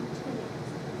speaker continues,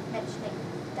 mentioning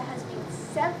there has been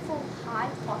several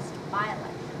high-cost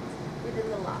by-elections within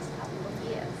the last couple of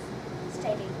years,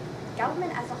 stating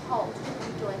government as a whole should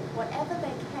be doing whatever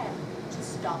they can to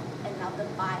stop another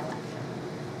by-election.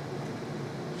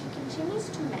 She continues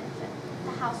to mention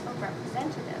the House of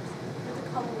Representatives, with the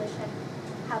coalition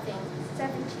having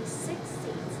 76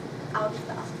 seats out of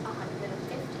the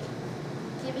 150,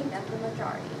 giving them the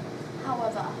majority.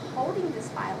 However, holding this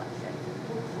by-election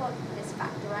will put this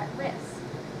factor at risk.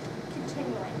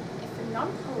 Continuing, if a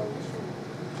non-coalition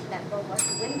member were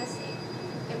to win the seat,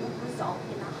 it would result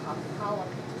in a hung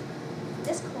Parliament.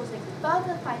 This causing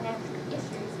further financial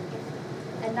issues if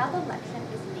another election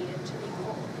is needed to be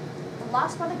called. The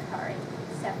last one occurring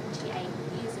 78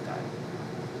 years ago.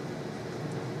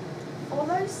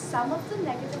 Although some of the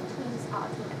negative team's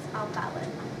arguments are valid,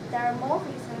 there are more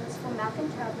reasons for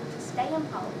Malcolm Turnbull to stay in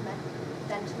Parliament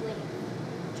than to leave.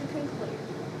 To conclude,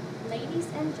 ladies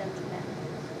and gentlemen,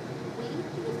 we,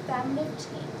 the affirmative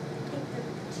team,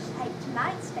 take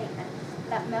tonight's statement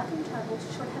that Malcolm Turnbull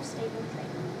should have stayed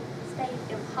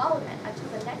in Parliament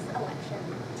until the next election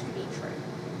to be true.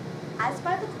 As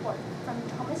by the quote from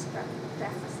Thomas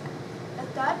Jefferson, the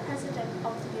third President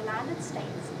of the United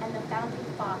States and the founding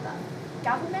father,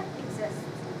 government exists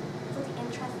for the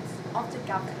interests of the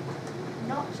governed,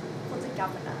 not for the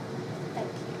governor. Thank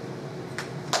you.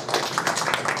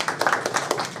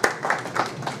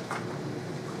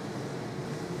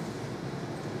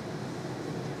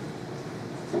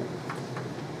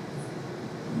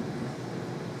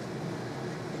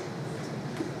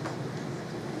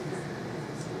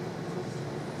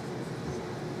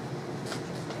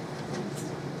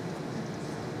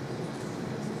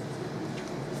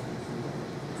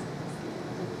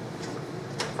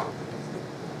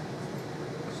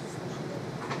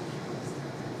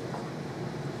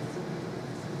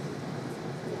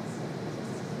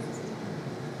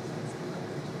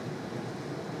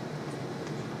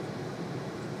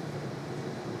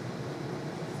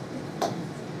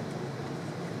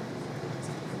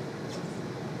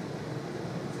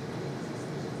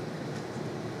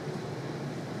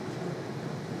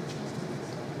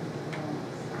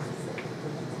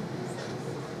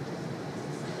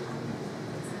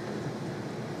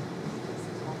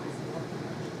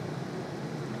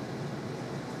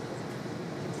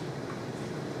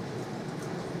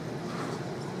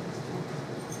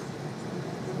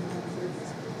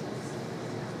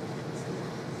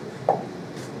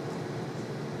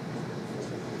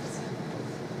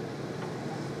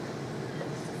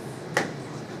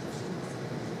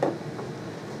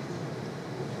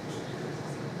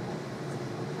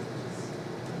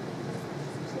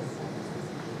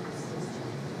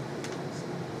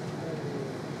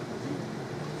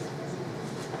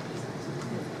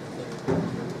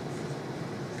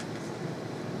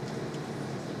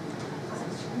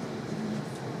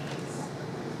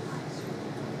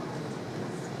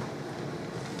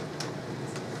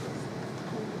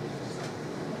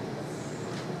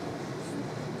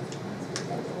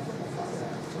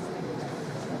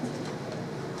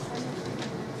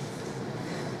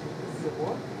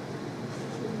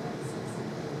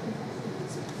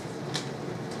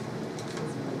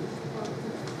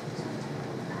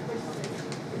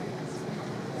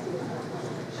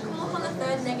 Call upon the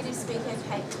third negative speaker,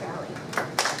 Kate Crowley.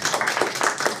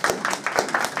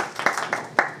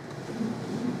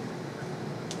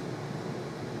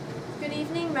 Good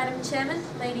evening, Madam Chairman,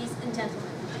 ladies and gentlemen.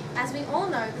 As we all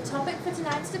know, the topic for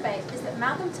tonight's debate is that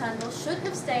Malcolm Turnbull should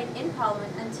have stayed in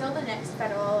Parliament until the next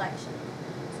federal election.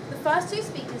 The first two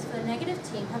speakers for the negative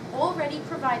team have already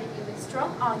provided you with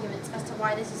strong arguments as to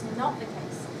why this is not the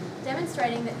case,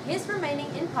 demonstrating that his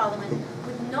remaining in Parliament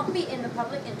would not be in the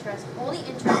public interest or the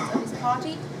interest of his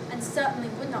party, and certainly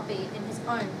would not be in his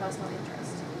own personal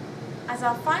interest. As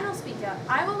our final speaker,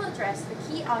 I will address the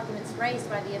key arguments raised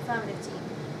by the affirmative team,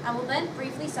 and will then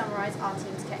briefly summarise our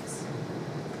team's case.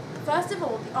 First of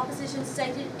all, the opposition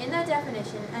stated in their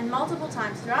definition and multiple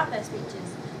times throughout their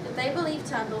speeches that they believe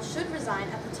Turnbull should resign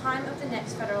at the time of the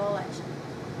next federal election.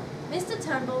 Mr.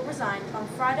 Turnbull resigned on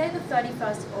Friday the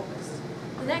 31st of August.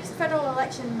 The next federal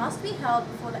election must be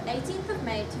held before the 18th of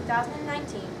May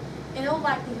 2019, in all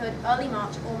likelihood early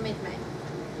March or mid-May.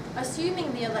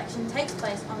 Assuming the election takes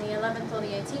place on the 11th or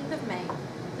the 18th of May,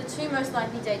 the two most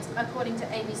likely dates according to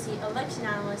ABC election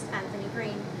analyst Anthony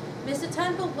Green, Mr.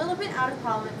 Turnbull will have been out of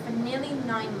Parliament for nearly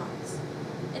 9 months.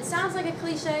 It sounds like a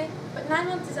cliche, but 9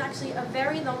 months is actually a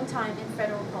very long time in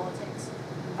federal politics.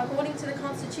 According to the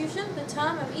Constitution, the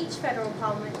term of each federal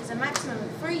Parliament is a maximum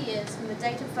of 3 years from the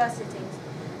date of first sittings,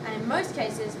 and in most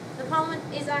cases, the Parliament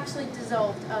is actually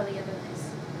dissolved earlier than this.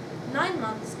 9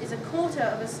 months is a quarter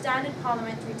of a standard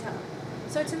parliamentary term.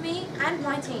 So to me and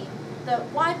my team, the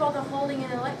why bother holding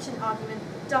an election argument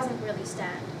doesn't really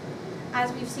stand.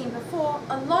 As we've seen before,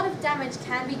 a lot of damage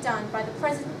can be done by the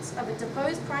presence of a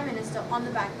deposed Prime Minister on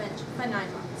the backbench for 9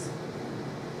 months.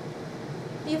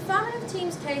 The affirmative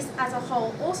team's case as a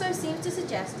whole also seems to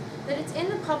suggest that it's in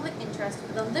the public interest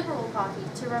for the Liberal Party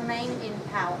to remain in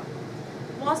power.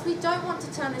 Whilst we don't want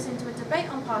to turn this into a debate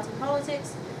on party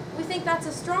politics, we think that's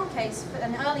a strong case for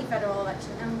an early federal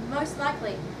election and most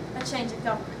likely a change of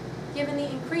government, given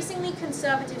the increasingly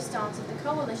conservative stance of the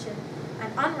coalition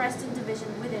and unrest and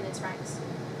division within its ranks.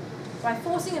 By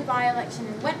forcing a by-election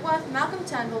in Wentworth, Malcolm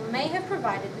Turnbull may have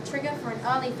provided the trigger for an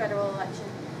early federal election,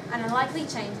 and a likely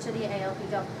change to the ALP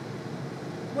government.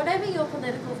 Whatever your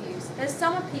political views, there's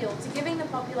some appeal to giving the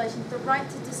population the right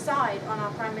to decide on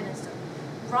our Prime Minister,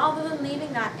 rather than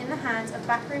leaving that in the hands of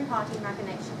backroom party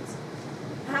machinations.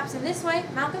 Perhaps in this way,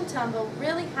 Malcolm Turnbull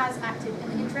really has acted in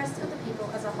the interest of the people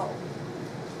as a whole.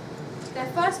 Their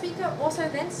first speaker also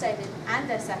then stated, and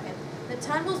their second, that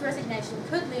Turnbull's resignation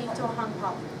could lead to a hung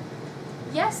parliament.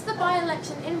 Yes, the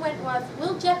by-election in Wentworth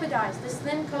will jeopardise the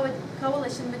slim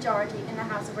coalition majority in the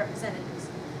House of Representatives,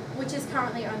 which is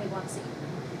currently only one seat.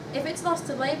 If it's lost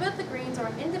to Labour, the Greens or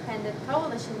an independent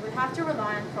coalition would have to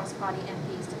rely on cross-party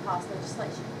MPs to pass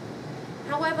legislation.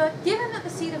 However, given that the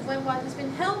seat of Wentworth has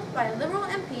been held by a Liberal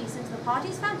MP since the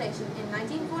party's foundation in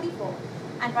 1944,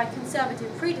 and by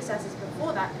Conservative predecessors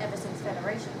before that ever since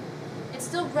Federation, it's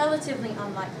still relatively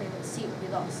unlikely that the seat will be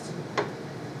lost.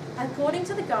 According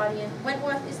to The Guardian,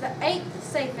 Wentworth is the 8th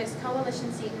safest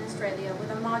coalition seat in Australia with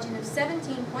a margin of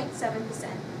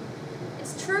 17.7%.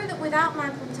 It's true that without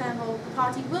Malcolm Turnbull, the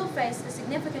party will face a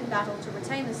significant battle to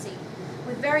retain the seat,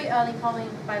 with very early polling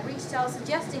by Reachtel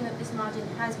suggesting that this margin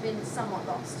has been somewhat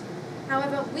lost.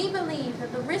 However, we believe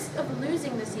that the risk of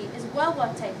losing the seat is well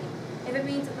worth taking if it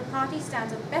means that the party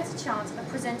stands a better chance of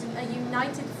presenting a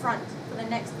united front for the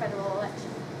next federal election.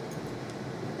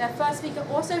 Their first speaker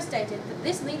also stated that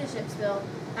this leadership's bill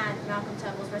and Malcolm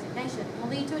Turnbull's resignation will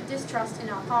lead to a distrust in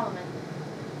our parliament.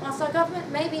 Whilst our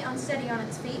government may be unsteady on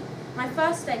its feet, my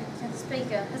first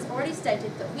speaker has already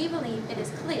stated that we believe it is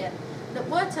clear that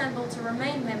were Turnbull to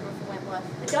remain member for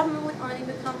Wentworth, the government would only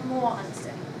become more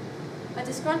unsteady. A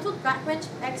disgruntled backbench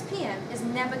ex-PM is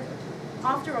never good.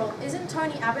 After all, isn't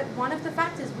Tony Abbott one of the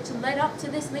factors which led up to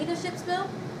this leadership's bill?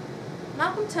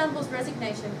 Malcolm Turnbull's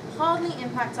resignation hardly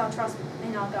impacts our trust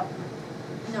in our government.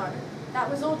 No, that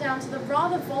was all down to the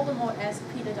rather Voldemort-esque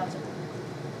Peter Dutton.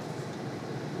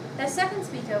 Their second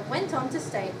speaker went on to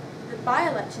state that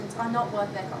by-elections are not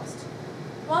worth their cost.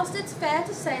 Whilst it's fair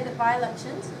to say that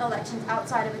by-elections, elections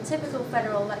outside of a typical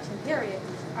federal election period,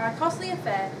 are a costly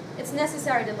affair, it's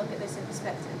necessary to look at this in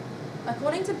perspective.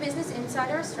 According to Business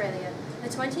Insider Australia, the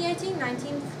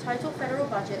 2018-19 total federal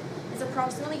budget is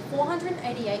approximately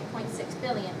 $488.6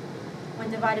 billion. When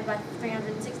divided by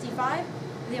 365,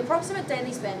 the approximate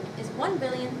daily spend is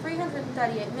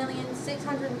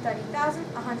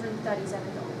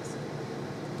 $1,338,630,137.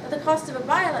 The cost of a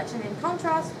by-election, in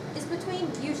contrast, is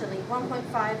between usually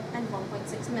 1.5 and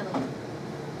 1.6 million.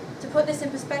 To put this in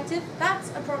perspective,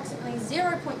 that's approximately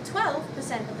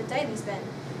 0.12% of the daily spend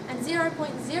and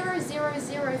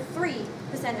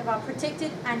 0.0003% of our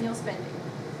predicted annual spending.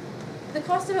 The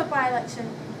cost of a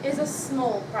by-election is a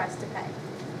small price to pay.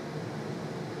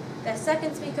 Their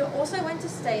second speaker also went to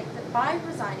state that by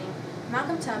resigning,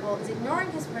 Malcolm Turnbull is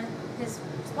ignoring his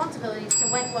responsibilities to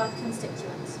Wentworth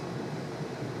constituents.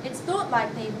 It's thought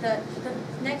likely that the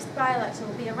next by-election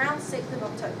will be around 6th of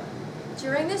October.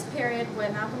 During this period where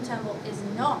Malcolm Turnbull is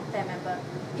not their member,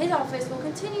 his office will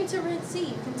continue to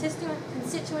receive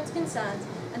constituents' concerns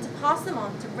and to pass them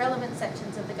on to relevant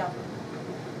sections of the government.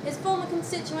 His former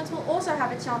constituents will also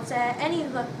have a chance to air any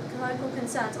local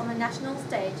concerns on the national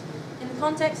stage in the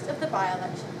context of the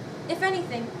by-election. If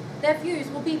anything, their views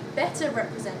will be better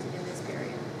represented in this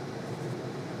period.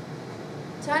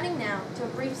 Turning now to a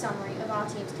brief summary of our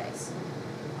team's case.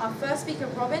 Our first speaker,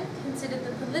 Robin, considered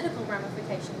the political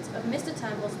ramifications of Mr.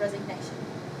 Turnbull's resignation.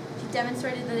 She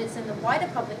demonstrated that it's in the wider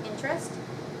public interest,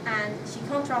 and she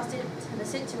contrasted it to the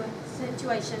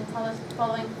situation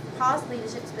following past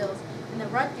leadership spills in the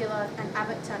Rudd-Gillard and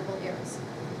Abbott-Turnbull eras.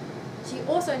 She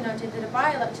also noted that a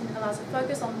by-election allows a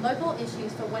focus on local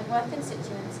issues for Wentworth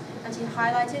constituents, and she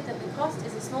highlighted that the cost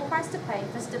is a small price to pay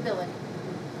for stability.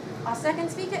 Our second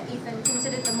speaker, Ethan,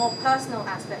 considered the more personal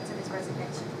aspects of his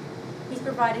resignation. He's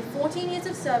provided 14 years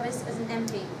of service as an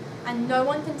MP, and no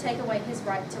one can take away his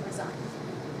right to resign.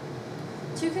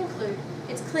 To conclude,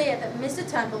 it's clear that Mr.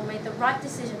 Turnbull made the right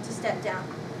decision to step down,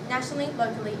 nationally,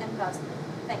 locally, and personally.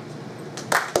 Thank you.